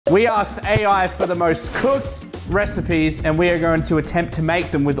We asked AI for the most cooked recipes, and we are going to attempt to make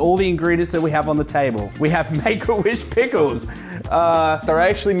them with all the ingredients that we have on the table. We have Make-A-Wish pickles. They're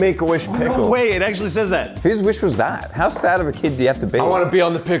actually Make-A-Wish pickles. No way, it actually says that. Whose wish was that? How sad of a kid do you have to be? I want to be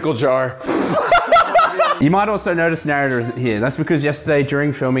on the pickle jar. You might also notice narrator isn't here. That's because yesterday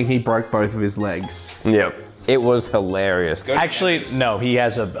during filming, he broke both of his legs. Yep. It was hilarious. Actually, no, he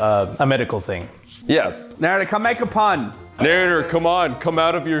has a medical thing. Yeah. Narrator, come make a pun. Narrator, come on, come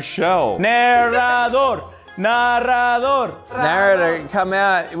out of your shell. Narrador, narrador. Narrator, come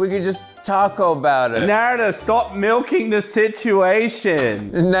out. We could just talk about it. Narrator, stop milking the situation.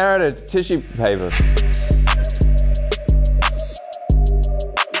 Narrator, it's tissue paper.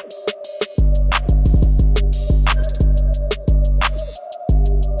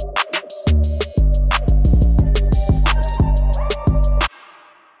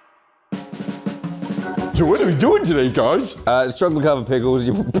 So what are we doing today, guys? It's chocolate covered pickles.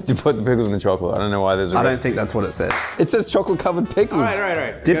 You put the pickles in the chocolate. I don't know why there's a I don't recipe. think that's what it says. It says chocolate covered pickles.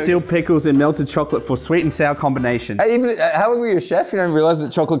 Right. Dip dill pickles in melted chocolate for sweet and sour combination. Hey, even how are you a chef? You don't realize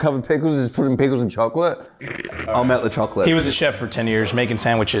that chocolate covered pickles is putting pickles in chocolate? I'll melt the chocolate. He was a chef for 10 years making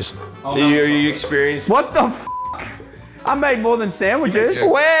sandwiches. Are you experienced? What the f? I made more than sandwiches.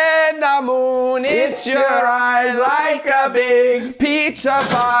 When the moon hits your eyes like a big pizza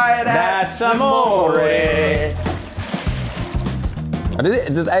pie, That's amore.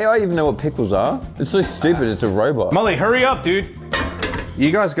 Does AI even know what pickles are? It's so stupid, it's a robot. Mully, hurry up, dude. You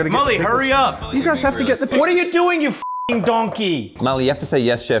guys gotta get Mully, the pickles. hurry up. You guys have to get the pickles. What are you doing, you f***ing donkey? Molly, you have to say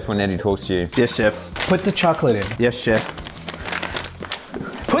yes, chef, when Eddie talks to you. Yes, chef. Put the chocolate in. Yes, chef.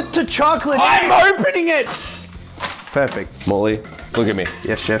 Put the chocolate in. I'm opening it! Perfect. Molly, look at me.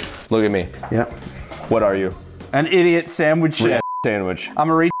 Yes, chef. Look at me. Yeah. What are you? An idiot sandwich chef. Sandwich. I'm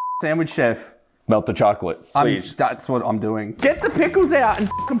a sandwich chef. Melt the chocolate, please. That's what I'm doing. Get the pickles out and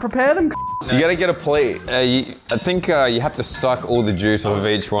f***ing prepare them. You gotta get a plate. I think you have to suck all the juice off of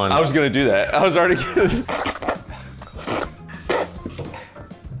each one. I was gonna do that. I was already gonna.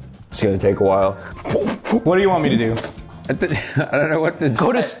 It's gonna take a while. What do you want me to do? I don't know what the...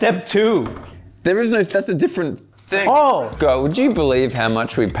 Go to step 2. There is no... That's a different thing. Oh. God, would you believe how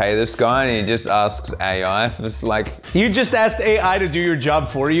much we pay this guy and he just asks AI for like... You just asked AI to do your job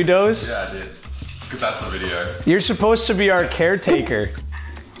for you, Doze? Yeah, I did. Because that's the video. You're supposed to be our caretaker.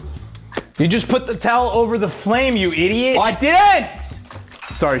 You just put the towel over the flame, you idiot. I didn't!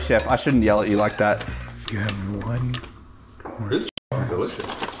 Sorry, chef. I shouldn't yell at you like that. You have one. It's delicious.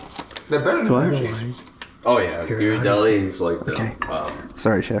 They're better than Oh yeah, your deli is like the,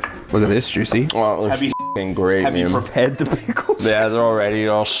 Sorry, chef. Look at this, juicy. Well, it looks f***ing great, Have you man. prepared the pickles? Yeah, they're already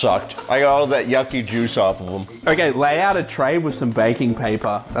all sucked. I got all that yucky juice off of them. Okay, lay out a tray with some baking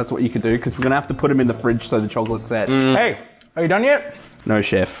paper. That's what you could do, because we're gonna have to put them in the fridge so the chocolate sets. Hey, are you done yet? No,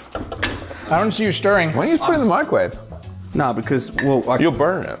 chef. I don't see you stirring. Why don't you just put it in the microwave? No, because, well, You'll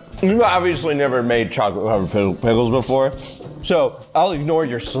burn it. You've obviously never made chocolate covered pickles before, so I'll ignore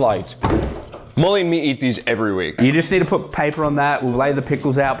your slights. Molly and me eat these every week. you just need to put paper on that. We'll lay the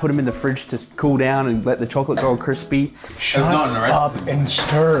pickles out, put them in the fridge to cool down and let the chocolate go all crispy. Shut not in the up and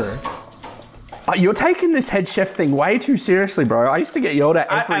stir. You're taking this head chef thing way too seriously, bro. I used to get yelled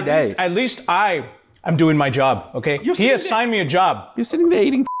at every day. At least I'm doing my job, okay? He sitting assigned me a job. You're sitting there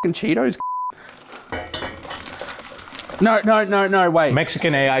eating fucking Cheetos. No, wait.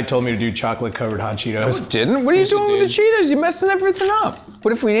 Mexican AI told me to do chocolate covered hot Cheetos. Didn't? What are you doing with the Cheetos? You're messing everything up.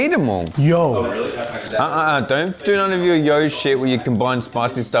 What if we need them all? Yo. Don't do none of your yo shit where you combine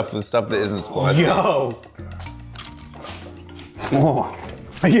spicy stuff with stuff that isn't spicy. Yo.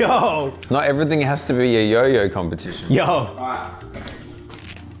 Yo. Not everything has to be a yo-yo competition. Yo.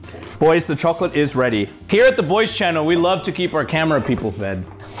 Boys, the chocolate is ready. Here at the Boys Channel, we love to keep our camera people fed.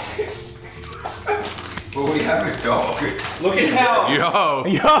 Well, we have a dog. Look at how. Yo!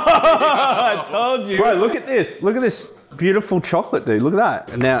 Yo, I told you. Bro, look at this. Look at this beautiful chocolate, dude. Look at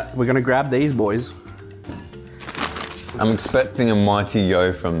that. And now we're gonna grab these boys. I'm expecting a mighty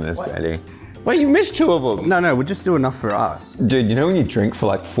yo from this, Eddie. Wait, you missed 2 of them. No, we'll just do enough for us. Dude, you know when you drink for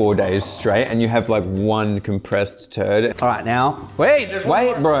like 4 days straight and you have like one compressed turd? All right, now. Wait,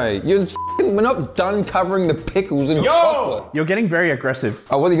 bro. We're not done covering the pickles in chocolate. You're getting very aggressive.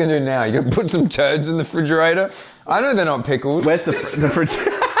 Oh, what are you gonna do now? You're gonna put some turds in the refrigerator? I know they're not pickles. Where's the fridge?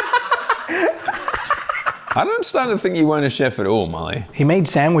 I'm starting to think you weren't a chef at all, Molly. He made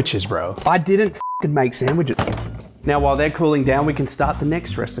sandwiches, bro. I didn't fucking make sandwiches. Now, while they're cooling down, we can start the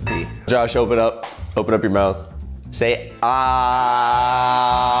next recipe. Josh, open up. Open up your mouth. Say ah.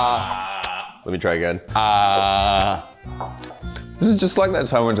 Let me try again. Ah. This is just like that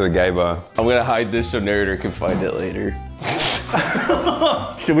time I went to the gay bar. I'm gonna hide this so narrator can find it later.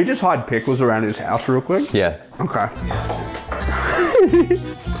 Should we just hide pickles around his house real quick? Yeah. Okay.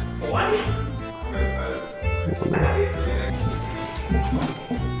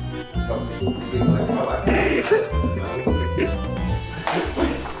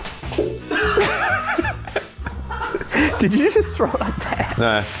 Did you just throw it like that?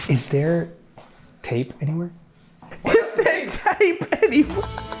 No. Is there tape anywhere? Is there tape anywhere?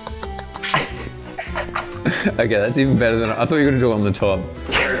 Okay, that's even better than I thought you were gonna do it on the top.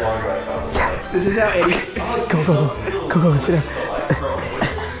 This is how Eddie. Go, sit down.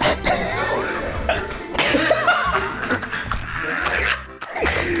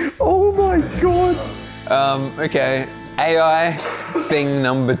 Oh my god. Okay. AI thing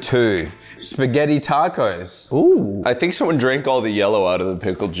number 2. Spaghetti tacos. Ooh. I think someone drank all the yellow out of the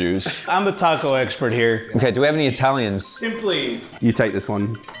pickle juice. I'm the taco expert here. Okay, do we have any Italians? Simply You take this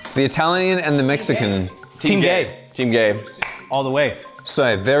one. The Italian and the Mexican. Team Gay. Team gay. All the way.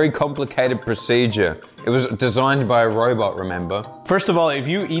 So, very complicated procedure. It was designed by a robot, remember? First of all, if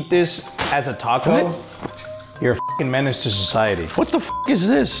you eat this as a taco, you're a fucking menace to society. What the f is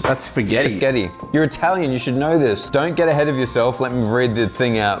this? That's spaghetti. Spaghetti. You're Italian, you should know this. Don't get ahead of yourself, let me read the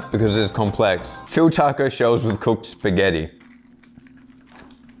thing out because it's complex. Fill taco shells with cooked spaghetti.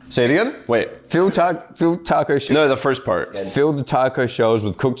 Say it again? Wait. Fill taco shells. No, the first part. Fill the taco shells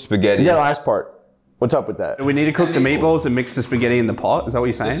with cooked spaghetti. Yeah, last part. What's up with that? Do we need to cook the meatballs and mix the spaghetti in the pot? Is that what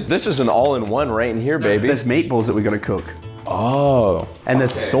you're saying? This is an all-in-one right in here, baby. There's meatballs that we gotta cook. Oh. And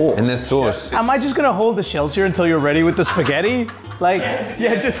there's sauce. And there's sauce. Am I just gonna hold the shells here until you're ready with the spaghetti? Like,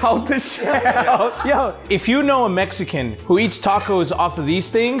 Yeah, just hold the shell. yo, if you know a Mexican who eats tacos off of these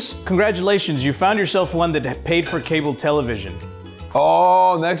things, congratulations, you found yourself one that paid for cable television.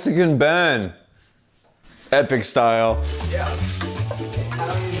 Oh, Mexican burn. Epic style.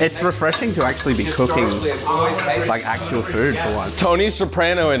 It's refreshing to actually be cooking like actual food for once. Tony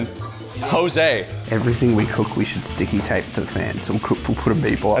Soprano and Jose. Everything we cook, we should sticky tape to the fan. So we'll put a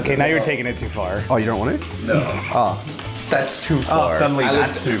meatball. Okay, now you're taking it too far. Oh, you don't want it? That's too Oh, far. suddenly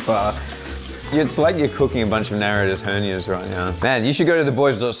that's too far. It's like you're cooking a bunch of narrator's hernias right now. Man, you should go to the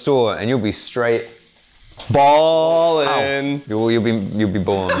boys' store and you'll be straight. Ballin'. You'll be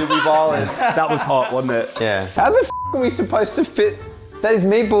balling. You'll be balling. That was hot, wasn't it? Yeah. How the f are we supposed to fit? Those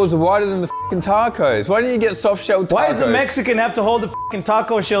meatballs are wider than the f***ing tacos. Why didn't you get soft shell tacos? Why does the Mexican have to hold the fucking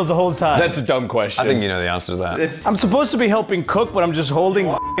taco shells the whole time? That's a dumb question. I think you know the answer to that. I'm supposed to be helping cook, but I'm just holding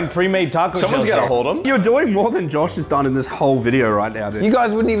fucking pre-made taco Someone's shells. gotta hold them. You're doing more than Josh has done in this whole video right now, dude. You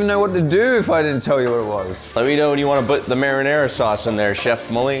guys wouldn't even know what to do if I didn't tell you what it was. Let me know when you want to put the marinara sauce in there, Chef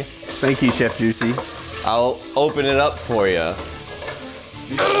Mully. Thank you, Chef Juicy. I'll open it up for you.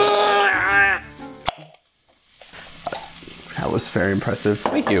 That was very impressive.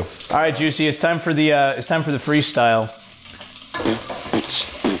 Thank you. All right, Juicy, it's time for the freestyle.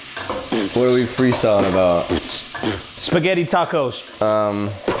 What are we freestyling about? Spaghetti tacos.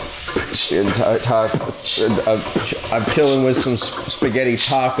 I'm chilling with some spaghetti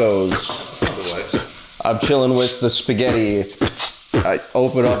tacos. I'm chilling with the spaghetti. I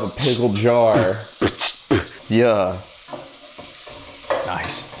open up a pickle jar. Yeah.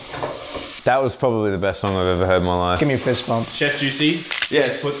 Nice. That was probably the best song I've ever heard in my life. Give me a fist bump. Chef Juicy?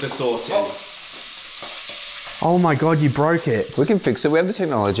 Yes. Put the sauce in. Oh my god, you broke it. We can fix it. We have the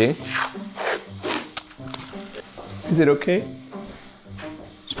technology. Is it okay?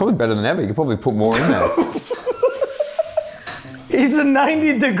 It's probably better than ever. You could probably put more in there. It's a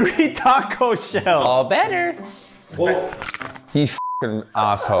 90-degree taco shell. All better. You f***ing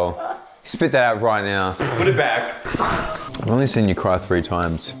asshole. Spit that out right now. Put it back. I've only seen you cry 3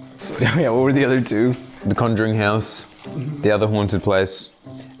 times. Yeah, what were the other 2? The Conjuring House, the other haunted place,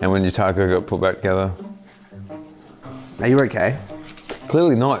 and when your taco got put back together. Are you okay?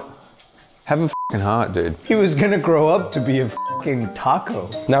 Clearly not. Have a f***ing heart, dude. He was gonna grow up to be a fucking taco.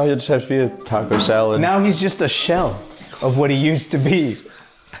 Now he'll just have to be a taco salad. Now he's just a shell of what he used to be.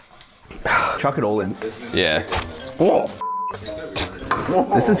 Chuck it all in. Yeah.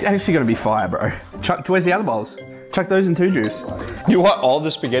 This is actually gonna be fire, bro. Chuck, where's the other bowls? Chuck those in too, Juice. You want all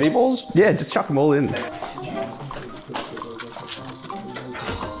the spaghetti bowls? Yeah, just chuck them all in.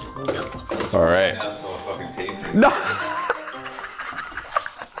 All right. No!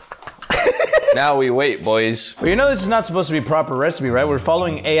 Now we wait, boys. Well, you know this is not supposed to be a proper recipe, right? We're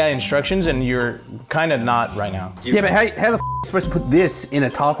following AI instructions and you're kind of not right now. Yeah, but how the f are you supposed to put this in a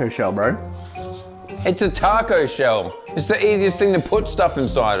taco shell, bro? It's a taco shell. It's the easiest thing to put stuff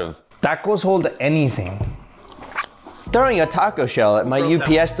inside of. Tacos hold anything. Throwing a taco shell at my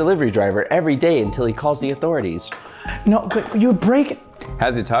UPS delivery driver every day until he calls the authorities. No, but you break it.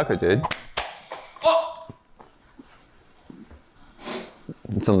 How's your taco, dude?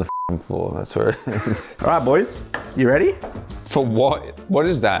 It's on the f***ing floor. That's where it is. All right, boys. You ready? For what? What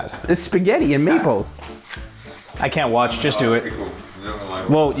is that? It's spaghetti and meatballs. I can't watch. Just do it.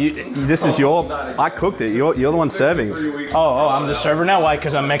 Well, this is your. I cooked it. You're the one serving. Oh, I'm the server now. Why?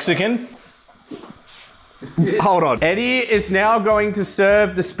 Because I'm Mexican. Hold on. Eddie is now going to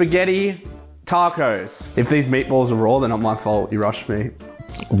serve the spaghetti tacos. If these meatballs are raw, they're not my fault. You rushed me.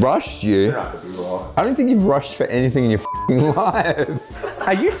 Rushed you? I don't think you've rushed for anything in your f***ing life.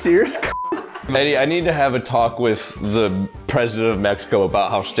 Are you serious? Eddie, I need to have a talk with the president of Mexico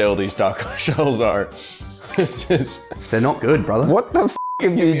about how stale these taco shells are. They're not good, brother. What the f***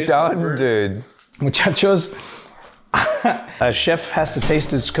 have you done, dude? Muchachos, a chef has to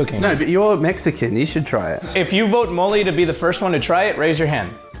taste his cooking. No, but you're Mexican. You should try it. If you vote Molly to be the first one to try it, raise your hand.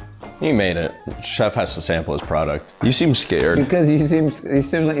 He made it. Chef has to sample his product. You seem scared. Because he seems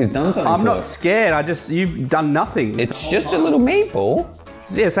like you've done something. I'm not scared. You've done nothing. It's just a little meatball.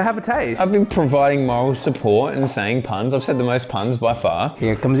 Yeah, so have a taste. I've been providing moral support and saying puns. I've said the most puns by far.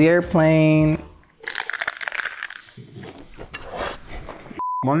 Here comes the airplane.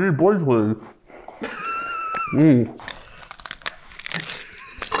 My new boys will.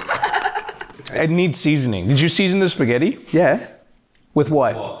 It needs seasoning. Did you season the spaghetti? Yeah. With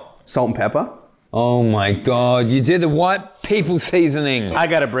what? Salt and pepper. Oh my God, you did the white people seasoning. I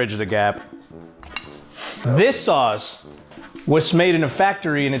gotta bridge the gap. This sauce was made in a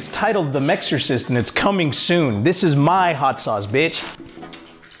factory and it's titled The Mexorcist and it's coming soon. This is my hot sauce, bitch.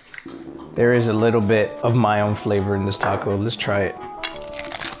 There is a little bit of my own flavor in this taco. Let's try it.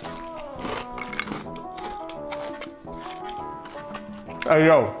 Hey,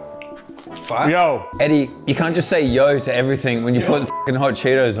 yo. Yo. Eddie, you can't just say yo to everything when you put the fucking hot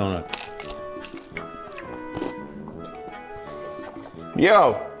Cheetos on it.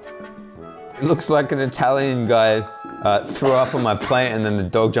 Yo! It looks like an Italian guy threw up on my plate and then the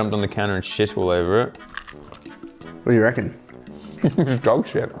dog jumped on the counter and shit all over it. What do you reckon? It's dog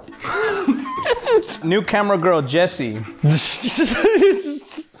shit. New camera girl, Jessie.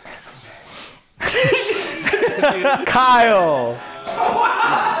 Kyle.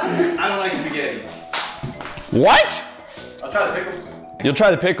 I don't like spaghetti. What? I'll try the pickles. You'll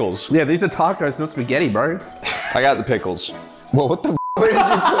try the pickles. Yeah, these are tacos, not spaghetti, bro. I got the pickles. Well, what the f*** did you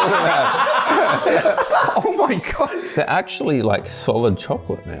call that? Oh my God. They're actually like solid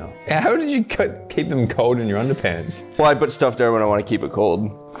chocolate now. How did you keep them cold in your underpants? Well, I put stuff there when I want to keep it cold.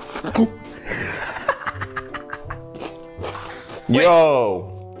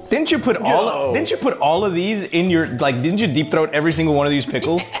 Yo! Didn't you put all of these in your, like, didn't you deep throat every single one of these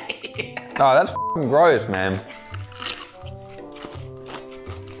pickles? Oh, that's f***ing gross, man.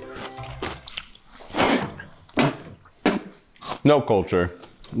 No culture.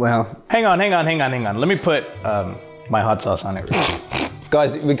 Well, Hang on. Let me put my hot sauce on it.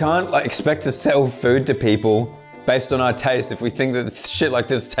 Guys, we can't like expect to sell food to people based on our taste if we think that shit like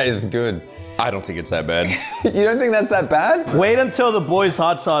this tastes good. I don't think it's that bad. You don't think that's that bad? Wait until the boys'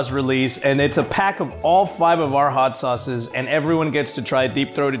 hot sauce release, and it's a pack of all 5 of our hot sauces, and everyone gets to try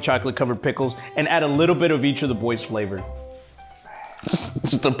deep-throated chocolate-covered pickles and add a little bit of each of the boys' flavor.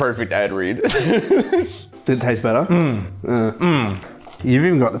 Just a perfect ad read. did it taste better? You've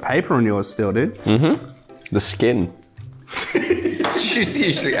even got the paper on yours still, dude. The skin.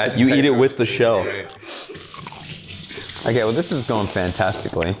 Usually You eat it with the shell. Okay, well this has gone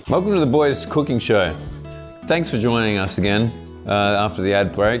fantastically. Welcome to the Boys Cooking Show. Thanks for joining us again after the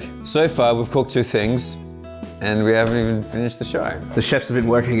ad break. So far we've cooked 2 things and we haven't even finished the show. The chefs have been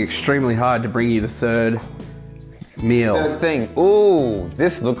working extremely hard to bring you the 3rd meal. Third thing, ooh,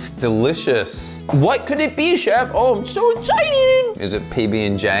 this looks delicious. What could it be, chef? Oh, I'm so excited! Is it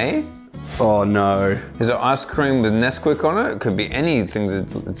PB&J? Oh no. Is it ice cream with Nesquik on it? It could be anything.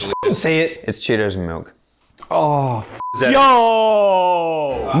 Say it. It's Cheetos and milk. Oh,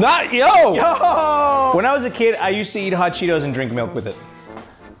 Yo! Not yo! Yo! When I was a kid, I used to eat hot Cheetos and drink milk with it.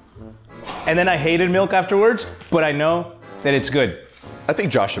 And then I hated milk afterwards, but I know that it's good. I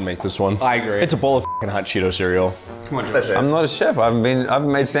think Josh should make this one. I agree. It's a bowl of f***ing hot Cheeto cereal. Come on, Josh. I'm not a chef. I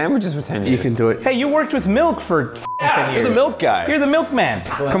haven't made sandwiches for 10 years. You can do it. Hey, you worked with milk for 10 years. You're the milk guy. You're the milkman.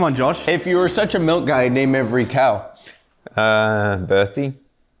 Come on, Josh. If you were such a milk guy, name every cow. Bertie.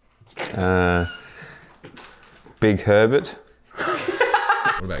 Big Herbert.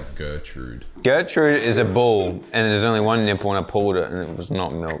 What about Gertrude? Gertrude is a bull, and there's only one nipple, and I pulled it, and it was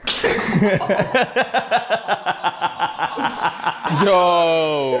not milk.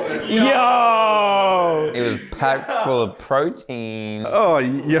 Yo! Yo! It was packed full of protein. Oh,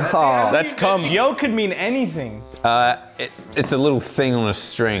 yeah. That's cum. Yo could mean anything. It's a little thing on a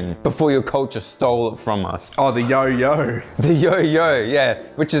string before your culture stole it from us. Oh, the yo-yo. The yo-yo, yeah,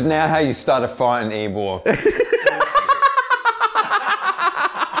 which is now how you start a fight in Ebor.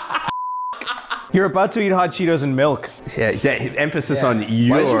 You're about to eat hot Cheetos and milk. Yeah, emphasis on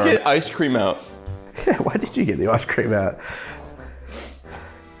your. Why did you get ice cream out? Yeah, why did you get the ice cream out?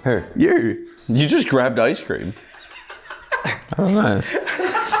 Who? You. You just grabbed ice cream. I don't know.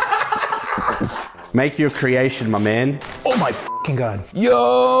 Make your creation, my man. Oh my fucking god.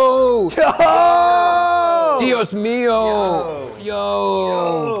 Yo! Oh! Dios mío!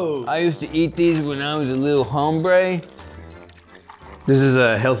 Yo! I used to eat these when I was a little hombre. This is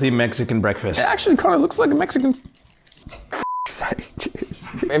a healthy Mexican breakfast. It actually kind of looks like a Mexican. Cheers.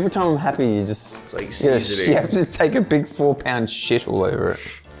 Every time I'm happy, you just. It's like You seasoning. have to take a big 4-pound shit all over it.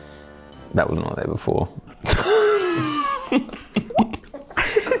 That was not there before.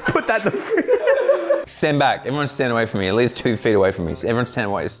 Put that in the fridge. Stand back. Everyone stand away from me. At least 2 feet away from me. Everyone stand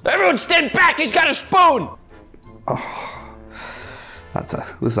away. Everyone stand back, he's got a spoon! This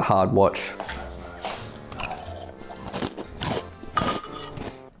is a hard watch.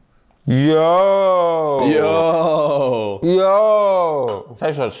 Yo! Yo! Yo!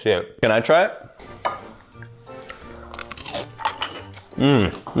 Tastes like shit. Can I try it?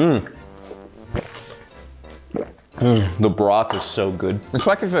 The broth is so good. It's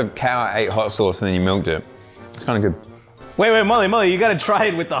like if a cow ate hot sauce and then you milked it. It's kind of good. Wait, Mully, you gotta try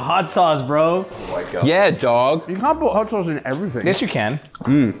it with the hot sauce, bro. Yeah, dog. You can't put hot sauce in everything. Yes, you can.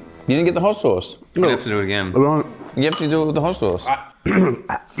 You didn't get the hot sauce. No. You have to do it again. I You have to do it with the hot sauce. had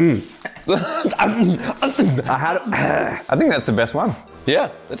it. I think that's the best one.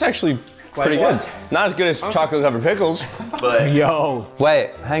 Yeah, that's actually pretty good. Not as good as chocolate covered pickles. Yo.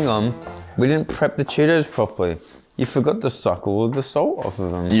 Wait, hang on. We didn't prep the Cheetos properly. You forgot to suck all of the salt off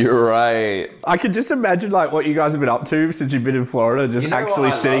of them. You're right. I could just imagine like what you guys have been up to since you've been in Florida, just know what actually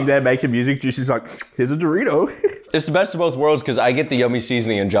I sitting love? there making music. Juicy's like, here's a Dorito. It's the best of both worlds because I get the yummy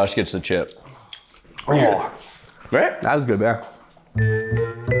seasoning and Josh gets the chip. Oh, Right? that was good, man.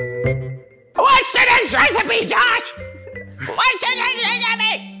 What's the next recipe, Josh? What's the next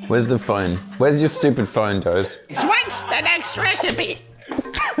recipe? Where's the phone? Where's your stupid phone, Toes? What's the next recipe?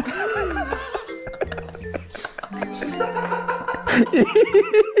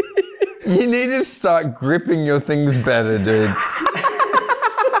 You need to start gripping your things better, dude.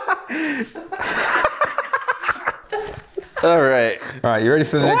 All right. All right, you ready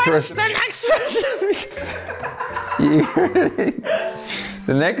for the next What's recipe? the next recipe? You ready?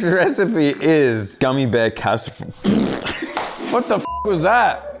 The next recipe is gummy bear casserole. What the f was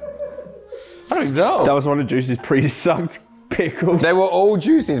that? I don't know. That was one of Juicy's pre-sucked pickles. They were all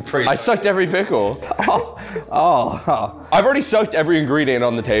juicy pre. I sucked every pickle. Oh. I've already sucked every ingredient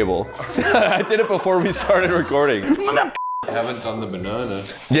on the table. I did it before we started recording. I haven't done the banana.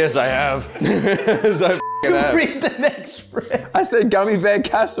 Yes, I have. Yes, I f***ing have. Read the next recipe. I said gummy bear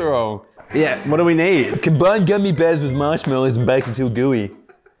casserole. Yeah, what do we need? Combine gummy bears with marshmallows and bake until gooey.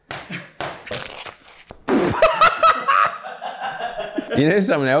 You know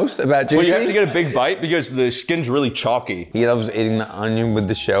something else about Juicy? Well, you have to get a big bite because the skin's really chalky. He loves eating the onion with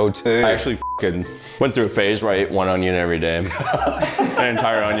the shell too. I actually f***ing went through a phase where I ate one onion every day. An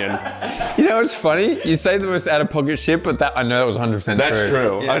entire onion. You know what's funny? You say the most out of pocket shit, but that I know that was 100% true. That's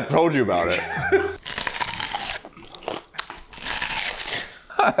true. Yeah. I told you about it.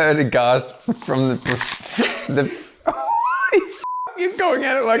 I heard a gasp from the you're going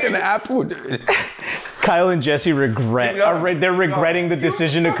at it like an apple, dude. Kyle and Jesse regret. They're regretting the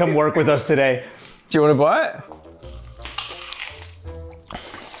decision to come work with us today. Do you want to buy it?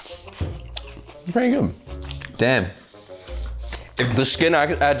 Pretty good. Damn. The skin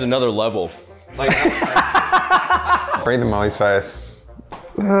adds another level. Breathe in Molly's face.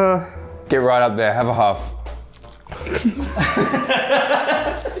 Get right up there. Have a huff.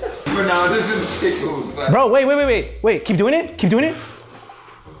 Bananas and pickles. Bro, wait. Keep doing it. Keep doing it.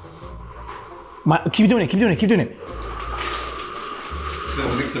 Keep doing it. So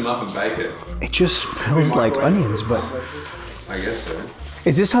mix them up and bake it. It just smells like onions, but I guess so.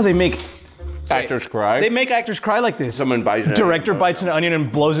 is this how they make? Actors cry. They make actors cry like this. Someone bites it. Director bites an onion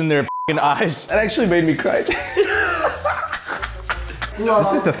and blows in their f***ing eyes. That actually made me cry.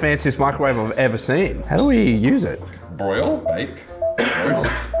 This is the fanciest microwave I've ever seen. How do we use it? Broil? Bake?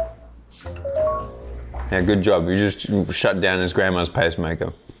 Yeah, good job. You just shut down his grandma's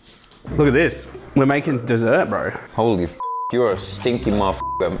pacemaker. Look at this. We're making dessert, bro. Holy f***, you're a stinky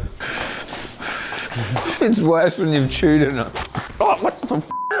motherfucker. It's worse when you've chewed in it. Oh, what the f***?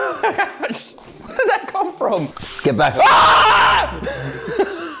 Where did that come from? Get back.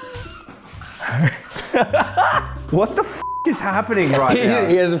 What the f is happening right now?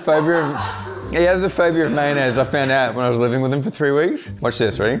 He has a phobia of. He has a phobia of mayonnaise. I found out when I was living with him for 3 weeks. Watch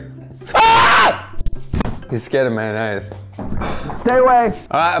this, ready? He's scared of mayonnaise. Stay away.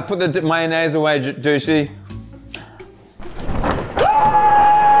 All right, I put the mayonnaise away, Juicy.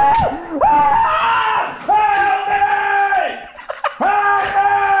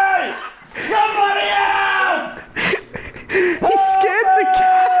 He scared the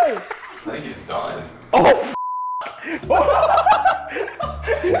cat. I think he's dying. Oh,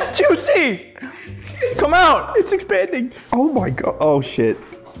 Juicy! Come out! it's expanding. Oh my god. Oh shit.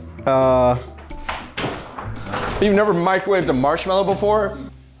 You've never microwaved a marshmallow before?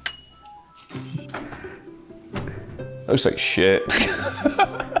 Looks like shit.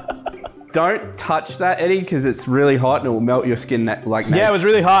 Don't touch that, Eddie, because it's really hot and it will melt your skin like that. Yeah, it was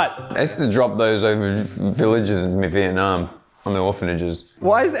really hot. I used to drop those over villages in Vietnam on the orphanages.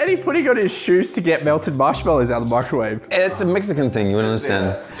 Why is Eddie putting on his shoes to get melted marshmallows out of the microwave? It's a Mexican thing, you wouldn't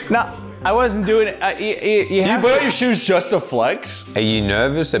understand. No, I wasn't doing it. You You have put to. on your shoes just to flex? Are you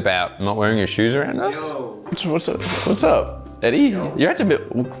nervous about not wearing your shoes around us? What's up? What's up? Eddie, you're acting a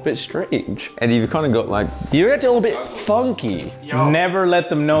bit strange. Eddie, you've kind of got like, You're acting a little bit funky. Never let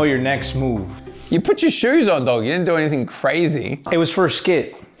them know your next move. you put your shoes on, dog. You didn't do anything crazy. It was for a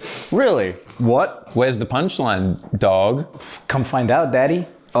skit. Really? What? Where's the punchline, dog? Come find out, Daddy.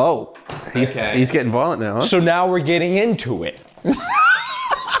 Oh, he's getting violent now, huh? So now we're getting into it.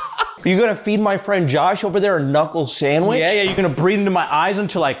 You gonna feed my friend Josh over there a knuckle sandwich? Yeah, you're gonna breathe into my eyes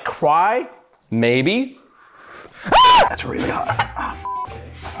until I cry? Maybe. That's really hot.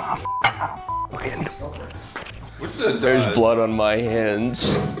 What's the There's blood on my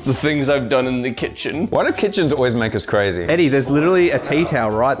hands. The things I've done in the kitchen. Why do kitchens always make us crazy? Eddie, there's literally a tea towel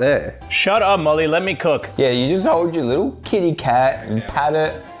right there. Shut up, Molly. Let me cook. Yeah, you just hold your little kitty cat and pat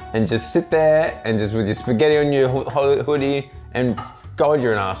it and just sit there and just with your spaghetti on your hoodie and God,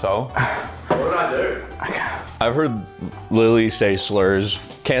 you're an asshole. I've heard Lily say slurs.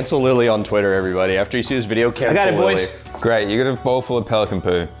 Cancel Lily on Twitter, everybody. After you see this video, cancel got it, Lily. boys. Great, you got a bowl full of pelican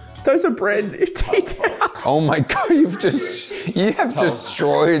poo. Those are brand new tea towels. Oh my God, you have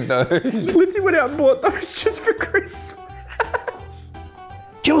destroyed those. Lindsay went out and bought those just for Christmas.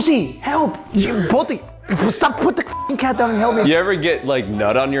 Josie, help! You both stop, put the f***ing cat down and help me. You ever get like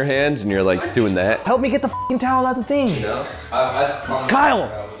nut on your hands and you're like doing that? Help me get the f***ing towel out the thing.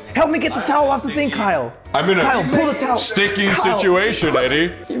 Kyle, help me get the towel off the thing, Kyle. I'm in a Kyle, pull the towel. sticky Kyle. situation,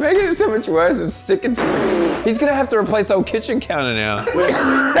 Eddie. You're making it so much worse. It's sticking to. He's gonna have to replace the whole kitchen counter now.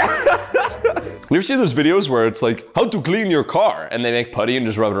 You ever see those videos where it's like, how to clean your car? And they make putty and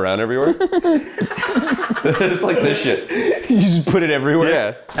just rub it around everywhere? It's like this shit. You just put it everywhere.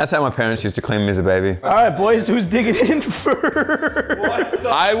 Yeah. That's how my parents used to clean me as a baby. All right, boys, who's digging in first?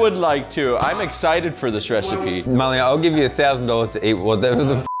 I would like to. I'm excited for this recipe. Molly, I'll give you $1,000 to eat whatever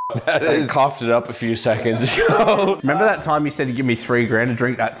the that I is. coughed it up a few seconds. Remember that time you said you'd give me $3,000 to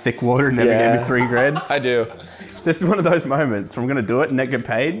drink that thick water and never Yeah. gave me $3,000? I do. This is one of those moments where I'm gonna do it and not get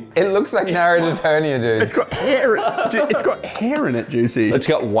paid. It looks like Nara's hernia, dude. It's got hair. It's got hair in it, Juicy. It's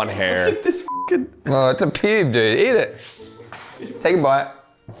got one hair. This fucking. Oh, it's a pube, dude. Eat it. Take a bite.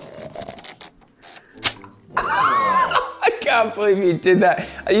 I can't believe you did that.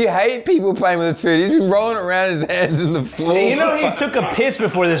 You hate people playing with food. He's been rolling around his hands in the floor. You know he took a piss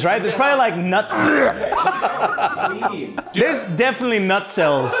before this, right? There's probably like nuts. There's definitely nut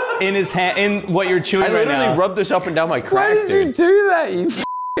cells in his hand, in what you're chewing I right literally now. rubbed this up and down my Why crack, did you dude. do that, you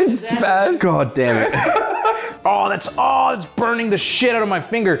f***ing spaz? God damn it. Oh, that's burning the shit out of my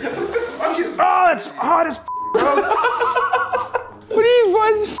finger. Oh, that's hot as. Why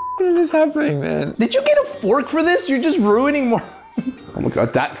is this happening, man? Did you get a fork for this? You're just ruining more. Oh my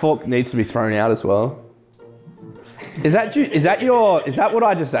god, that fork needs to be thrown out as well. Is that what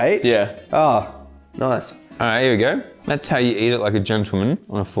I just ate? Yeah. Oh, nice. All right, here we go. That's how you eat it like a gentleman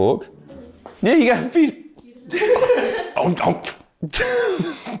on a fork. Yeah, you gotta feed.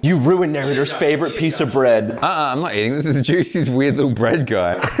 You ruined Narrator's favorite piece of bread. I'm not eating. This is Juicy's weird little bread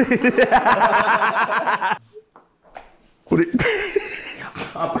guy.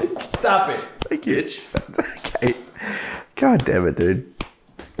 Stop it. Thank you. Okay. God damn it, dude.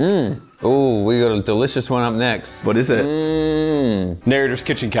 Oh, we got a delicious one up next. What is it? Narrator's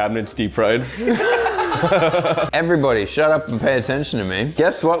kitchen cabinet's deep fried. Everybody, shut up and pay attention to me.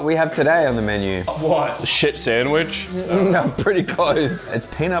 Guess what we have today on the menu? What? Shit sandwich? No, pretty close. It's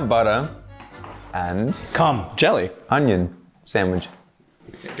peanut butter and Come. Jelly. onion sandwich.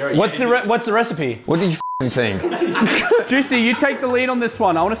 What's the recipe? What did you think. Juicy, you take the lead on this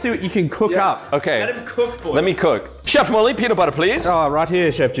one. I want to see what you can cook up. Okay. Let him cook, boy. Let me cook. Chef Molly, peanut butter, please. Oh, right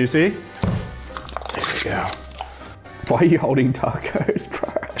here, Chef Juicy. There we go. Why are you holding tacos, bro?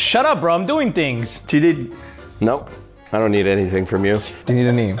 Shut up, bro. I'm doing things. Do you need... Nope. I don't need anything from you. Do you need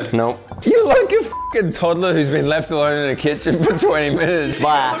a name? Nope. You're like a fucking toddler who's been left alone in a kitchen for 20 minutes.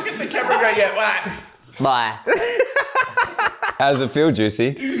 Bye. Look at the camera go, yeah, what? Bye. How does it feel,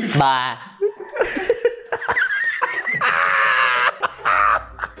 Juicy? Bye.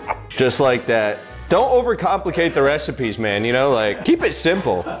 Just like that. Don't overcomplicate the recipes, man. You know, like, keep it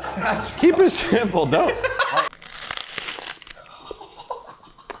simple. Keep it simple, don't.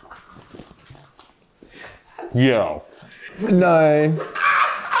 Yo. No.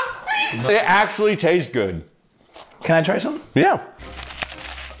 It actually tastes good. Can I try some? Yeah.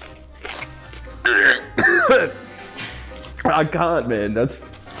 I can't, man. That's...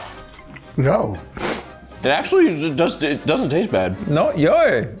 No. It actually it doesn't taste bad. Not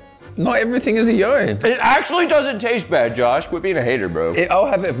yo. Not everything is a yo. It actually doesn't taste bad, Josh. Quit being a hater, bro. I'll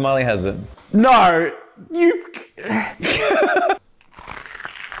have it if Molly has it. No, you...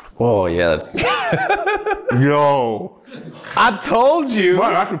 Oh, yeah. Yo. I told you.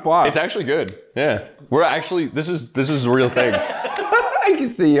 Well, actually fire. It's actually good. Yeah. We're actually, this is a real thing. I can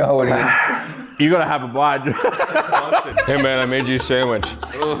see you holding it. You gotta have a bite. Hey, man, I made you a sandwich.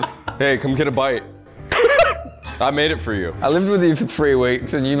 Hey, come get a bite. I made it for you. I lived with you for 3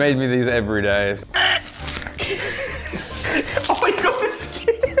 weeks and you made me these every day. Oh my god, the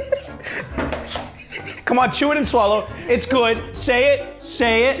skin. Come on, chew it and swallow. It's good. Say it.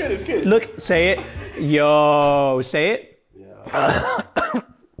 Say it. It's good. Look, say it. Yo, say it.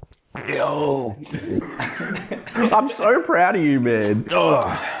 Yo. I'm so proud of you, man.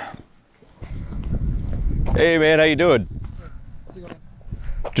 Hey, man, how you doing?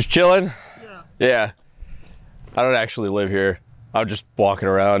 Just chilling? Yeah. I don't actually live here. I'm just walking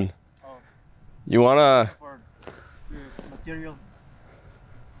around. You wanna? Material.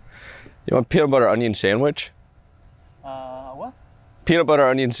 You want peanut butter onion sandwich? What? Peanut butter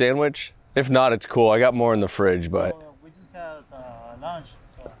onion sandwich? If not, it's cool. I got more in the fridge, but. We just got lunch.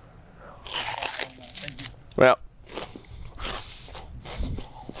 So. Thank you. Well.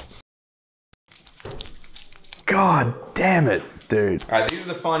 God damn it, dude. All right, these are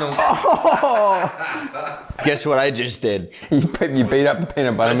the final. Guess what I just did? You beat up the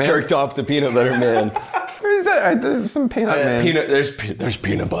peanut butter man. Jerked off the peanut butter man. What is that? There's some peanut man. There's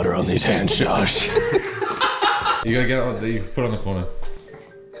peanut butter on these hands, Josh. You gotta get it, you put it on the corner.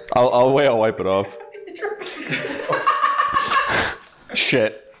 I'll wipe it off.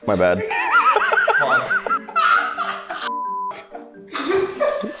 Shit, my bad.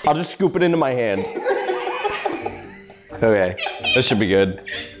 I'll just scoop it into my hand. Okay, this should be good.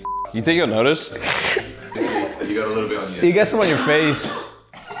 You think you'll notice? You got a little bit on you. You got some on your face.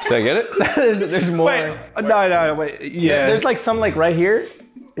 Did I get it? there's more. Wait, no, wait. Yeah. There's like some like right here.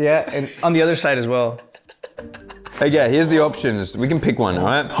 Yeah, and on the other side as well. Okay, here's the options. We can pick one, all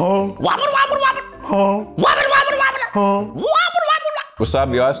right?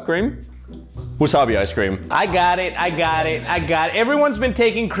 Wasabi ice cream. Wasabi ice cream. I got it. Everyone's been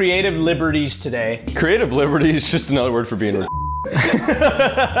taking creative liberties today. Creative liberty is just another word for being. What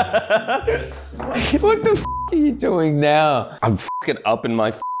the f are you doing now? I'm fucking up in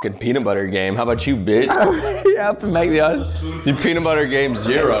my fucking peanut butter game. How about you, bitch? Hurry up and make the ice. Your peanut butter game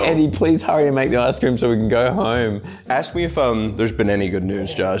 0. Eddie, please hurry and make the ice cream so we can go home. Ask me if there's been any good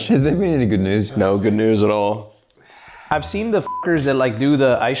news, Josh. Has there been any good news? No good news at all. I've seen the fuckers that like do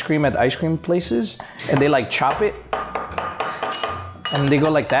the ice cream at the ice cream places, and they like chop it, and they go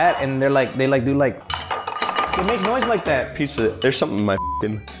like that, and they do like, they make noise like that. There's something in my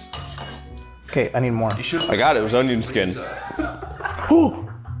fucking. Okay, I need more. I got it. It was onion skin.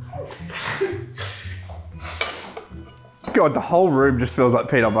 God, the whole room just smells like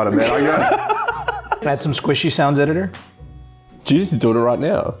peanut butter, man. I got Add some squishy sounds, editor. Jesus is doing it right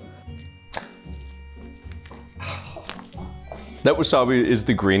now. That wasabi is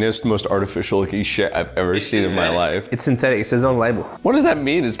the greenest, most artificial-looking shit I've ever seen in my life. It's synthetic. It says on the label. What does that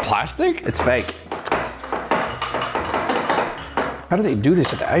mean? Is plastic? It's fake. How do they do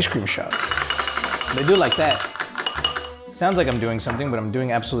this at the ice cream shop? They do it like that. Sounds like I'm doing something, but I'm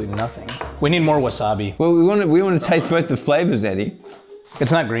doing absolutely nothing. We need more wasabi. Well, we want to taste both the flavors, Eddie.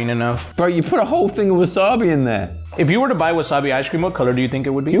 It's not green enough. Bro, you put a whole thing of wasabi in there. If you were to buy wasabi ice cream, what color do you think it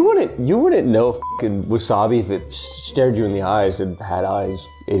would be? You wouldn't know fucking wasabi if it stared you in the eyes and had eyes,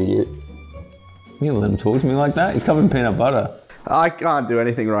 idiot. You gonna let him talk to me like that? He's covered in peanut butter. I can't do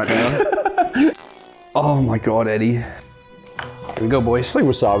anything right now. Oh my God, Eddie. Here we go, boys. It's like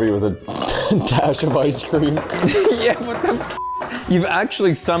wasabi with a Dash of ice cream. Yeah, what the f? You've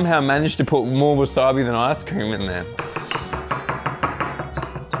actually somehow managed to put more wasabi than ice cream in there.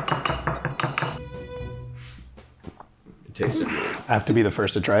 It tasted good. I have to be the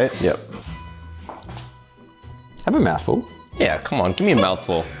first to try it. Yep. Have a mouthful. Yeah, come on, give me a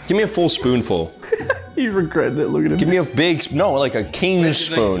mouthful. Give me a full spoonful. He's regretting it. Look at him. Give me a big, no, like a king's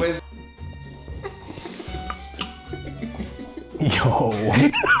spoon. Yo.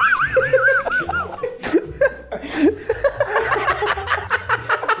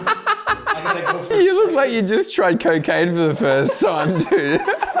 You look like you just tried cocaine for the first time, dude.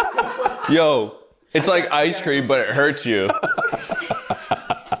 Yo, it's like ice cream, but it hurts you.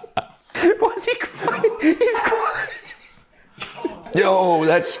 Why's he crying? He's crying. Yo,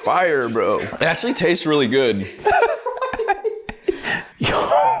 that's fire, bro. It actually tastes really good. Yo.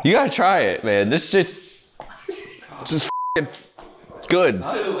 You gotta try it, man. This is just f***ing good.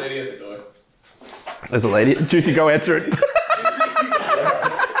 There's a lady at the door. There's a lady. Juicy, go answer it.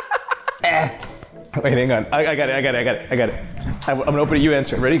 Wait, hang on. I got it. I'm gonna open it, you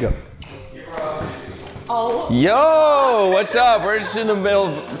answer it. Ready, go. Yo, what's up? We're just in the middle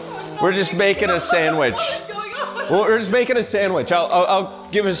of, we're just making a sandwich. Well, we're just making a sandwich. I'll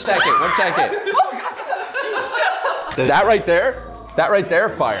give it a second. 1 second. That right there,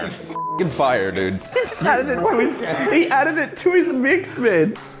 fire. F***ing fire, dude. He just added it to his. He added it to his mix,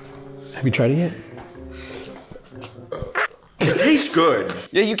 man. Have you tried it yet? It tastes good.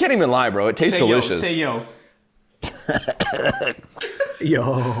 Yeah, you can't even lie, bro. It tastes delicious. Say yo.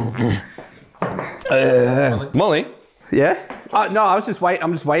 Molly. Yeah. No, I was just waiting.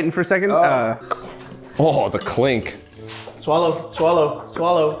 I'm just waiting for a second. Oh, the clink. Swallow.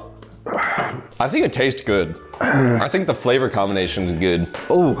 I think it tastes good. I think the flavor combination's good.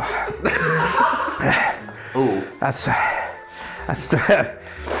 Ooh. That's.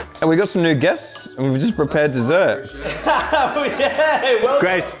 And we got some new guests, and we've just prepared dessert.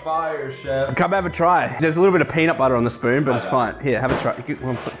 Grace, Fire, chef. come have a try. There's a little bit of peanut butter on the spoon, but it's fine. Here, have a try.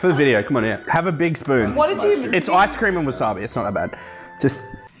 For the video, come on here. Have a big spoon. What did you? It's ice cream and wasabi. It's not that bad. Just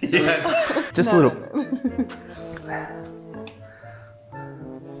a little.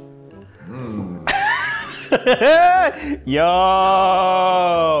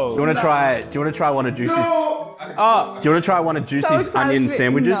 Yo. Do you want to try one of Juicy's? Do you want to try one of Juicy's onion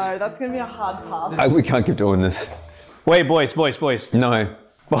sandwiches? No, that's gonna be a hard pass. We can't keep doing this. Wait, boys. No.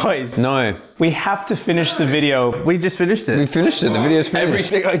 Boys. No. We have to finish the video. We just finished We it. finished it. The video's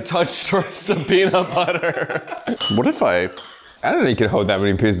finished. Everything I touched was some peanut butter. What if I... I don't know you could hold that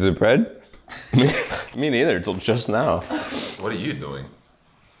many pieces of bread. Me neither, until just now. What are you doing?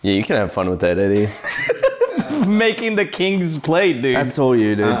 Yeah, you can have fun with that, Eddie. Making the king's plate, dude. That's all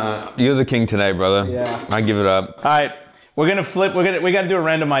you, dude. You're the king today, brother. Yeah. I give it up. All right, we're gonna flip. We gotta do a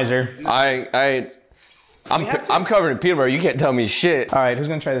randomizer. I'm covered in peanut butter. You can't tell me shit. All right, who's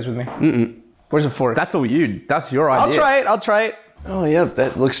gonna try this with me? Where's the fork? That's all you. That's your idea. I'll try it. Oh, yeah,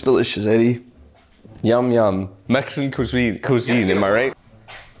 that looks delicious, Eddie. Yum, yum. Mexican cuisine, am I right?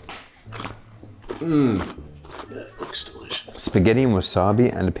 That looks delicious. Spaghetti and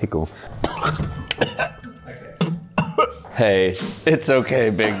wasabi and a pickle. Hey, it's okay,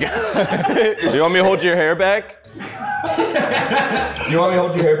 big guy. You want me to hold your hair back? You want me to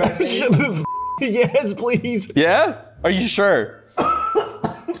hold your hair back? Yes, please. Yeah? Are you sure?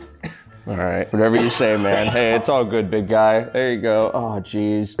 All right, whatever you say, man. Hey, it's all good, big guy. There you go. Oh,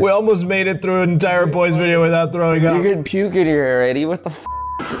 jeez. We almost made it through an entire boys video without throwing up. You're getting puke in your hair, Eddie. What the f?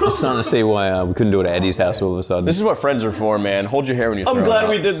 I'm starting to see why we couldn't do it at Eddie's house all of a sudden. This is what friends are for, man. Hold your hair when you throw I'm glad up.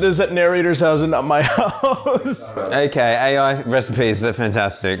 we did this at narrator's house and not my house. Okay, AI recipes, they're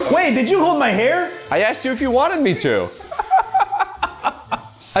fantastic. Wait, did you hold my hair? I asked you if you wanted me to.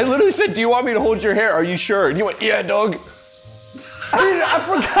 I literally said, do you want me to hold your hair? Are you sure? And you went, yeah, dog. I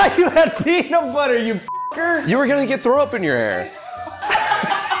forgot you had peanut butter, you f***er. You were gonna get throw up in your hair.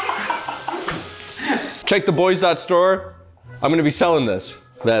 Check the boys.store. I'm gonna be selling this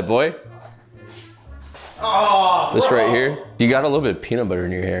bad boy. Oh, this right here. You got a little bit of peanut butter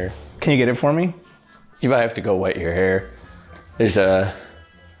in your hair. Can you get it for me? You might have to go wet your hair. There's a...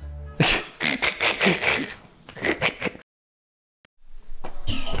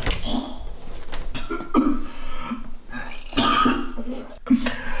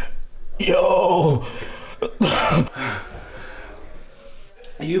 Yo.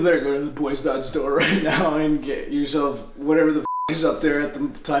 You better go to the boys.store right now and get yourself whatever the f is up there at the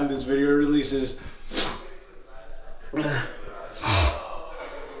time this video releases.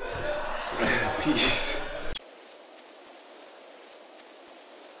 Peace.